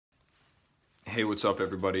Hey, what's up,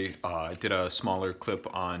 everybody? I did a smaller clip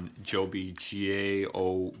on JOBY, Joby,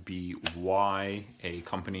 a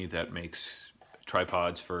company that makes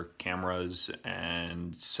tripods for cameras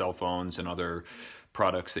and cell phones and other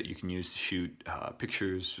products that you can use to shoot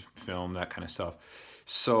pictures, film, that kind of stuff.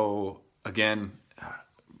 So again,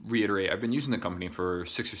 reiterate, I've been using the company for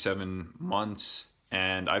 6 or 7 months,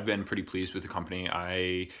 and I've been pretty pleased with the company.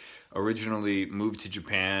 I originally moved to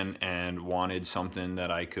Japan and wanted something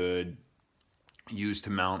that I could use to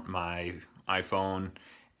mount my iPhone,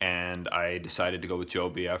 and I decided to go with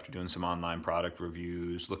JOBY after doing some online product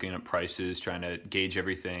reviews, looking at prices, trying to gauge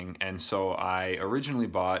everything. And so I originally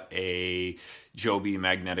bought a JOBY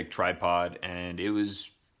magnetic tripod, and it was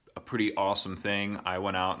a pretty awesome thing. I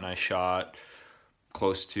went out and I shot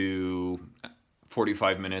close to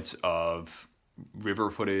 45 minutes of river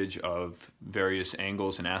footage of various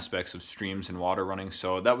angles and aspects of streams and water running,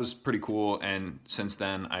 so that was pretty cool. And since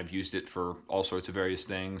then I've used it for all sorts of various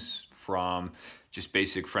things, from just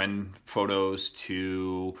basic friend photos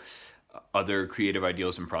to other creative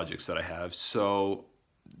ideals and projects that I have. So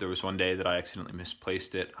there was one day that I accidentally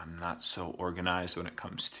misplaced it. I'm not so organized when it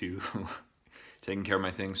comes to taking care of my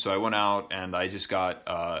things. So I went out and I just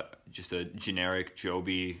got just a generic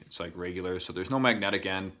JOBY. It's like regular, so there's no magnetic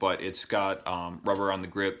end, but it's got rubber on the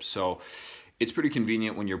grip, so it's pretty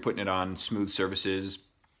convenient when you're putting it on smooth surfaces.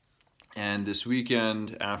 And this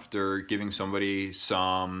weekend, after giving somebody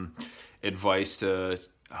some advice to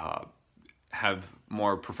have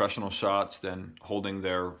more professional shots than holding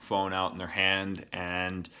their phone out in their hand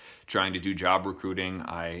and trying to do job recruiting,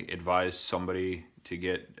 I advised somebody to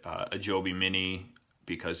get a JOBY Mini,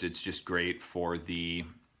 because it's just great for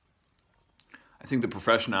I think the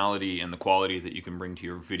professionality and the quality that you can bring to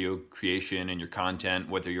your video creation and your content,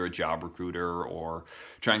 whether you're a job recruiter or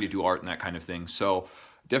trying to do art and that kind of thing. So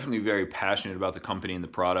definitely very passionate about the company and the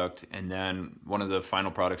product. And then one of the final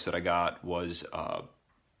products that I got was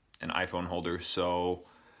an iPhone holder. So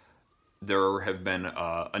there have been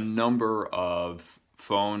a number of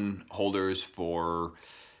phone holders for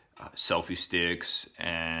selfie sticks,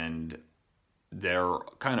 and they're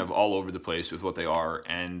kind of all over the place with what they are,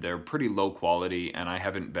 and they're pretty low quality, and I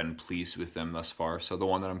haven't been pleased with them thus far. So the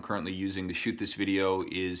one that I'm currently using to shoot this video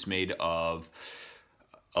is made of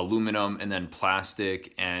aluminum and then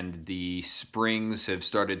plastic, and the springs have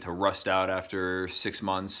started to rust out after 6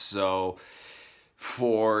 months. So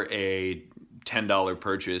for a $10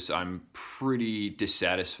 purchase, I'm pretty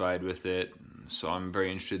dissatisfied with it. So I'm very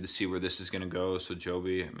interested to see where this is going to go. So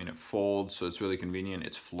JOBY, I mean, it folds, so it's really convenient.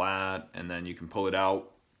 It's flat, and then you can pull it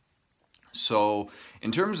out. So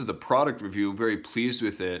in terms of the product review, very pleased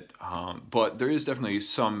with it. But there is definitely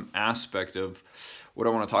some aspect of what I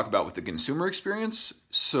want to talk about with the consumer experience.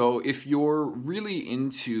 So if you're really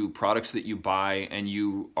into products that you buy and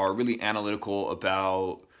you are really analytical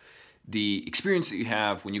about the experience that you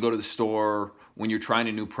have when you go to the store, when you're trying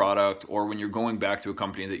a new product, or when you're going back to a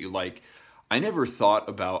company that you like, I never thought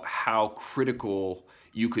about how critical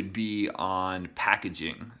you could be on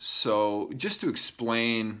packaging. So just to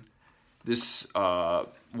explain this,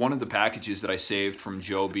 one of the packages that I saved from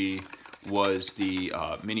JOBY was the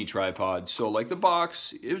mini tripod. So like the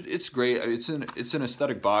box, it's great. It's an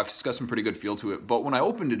aesthetic box. It's got some pretty good feel to it. But when I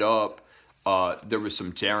opened it up, there was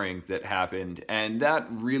some tearing that happened, and that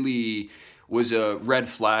really was a red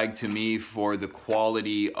flag to me for the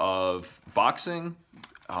quality of boxing.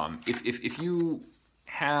 If you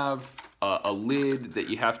have a lid that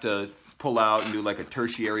you have to pull out and do like a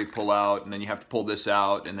tertiary pull out, and then you have to pull this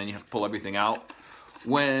out, and then you have to pull everything out,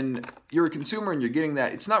 when you're a consumer and you're getting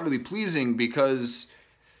that, it's not really pleasing, because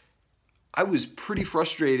I was pretty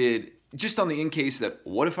frustrated just on the in case that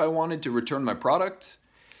what if I wanted to return my product?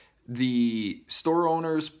 The store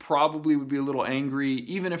owners probably would be a little angry,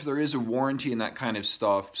 even if there is a warranty and that kind of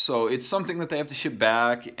stuff. So it's something that they have to ship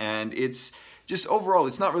back, and it's just overall,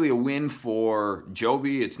 it's not really a win for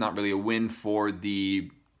JOBY. It's not really a win for the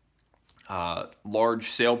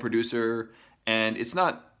large sale producer, and it's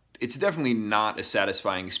definitely not a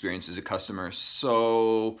satisfying experience as a customer.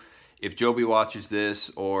 So if JOBY watches this,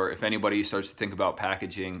 or if anybody starts to think about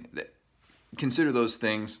packaging, consider those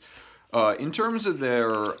things. In terms of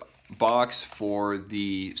their box for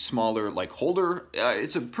the smaller like holder,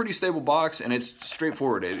 it's a pretty stable box, and it's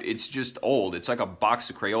straightforward. It's just old. It's like a box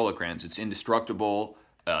of Crayola crayons. It's indestructible.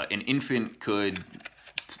 An infant could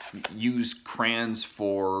use crayons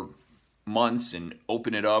for months and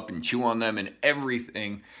open it up and chew on them and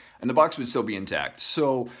everything, and the box would still be intact.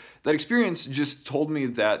 So that experience just told me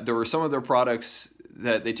that there were some of their products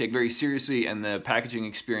that they take very seriously, and the packaging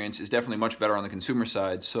experience is definitely much better on the consumer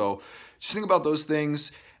side. So just think about those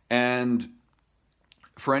things. And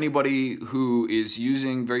For anybody who is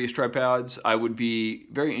using various tripods, I would be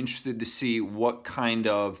very interested to see what kind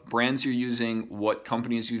of brands you're using, what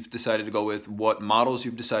companies you've decided to go with, what models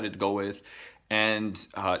you've decided to go with, and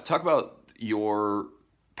talk about your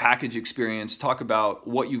package experience, talk about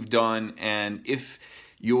what you've done, and if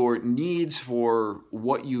your needs for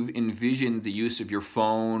what you've envisioned the use of your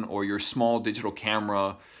phone or your small digital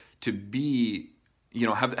camera to be,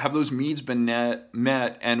 have those needs been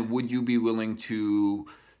met, and would you be willing to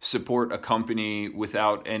support a company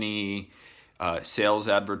without any sales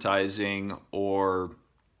advertising or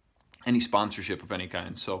any sponsorship of any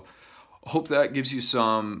kind? So hope that gives you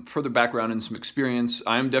some further background and some experience.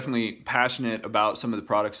 I'm definitely passionate about some of the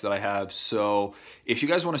products that I have. So if you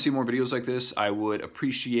guys want to see more videos like this, I would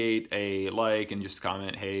appreciate a like and just a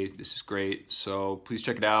comment, hey, this is great. So please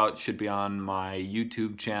check it out. It should be on my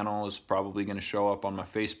YouTube channel. It's probably going to show up on my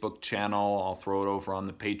Facebook channel. I'll throw it over on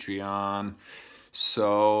the Patreon.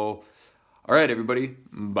 So, all right, everybody,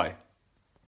 bye.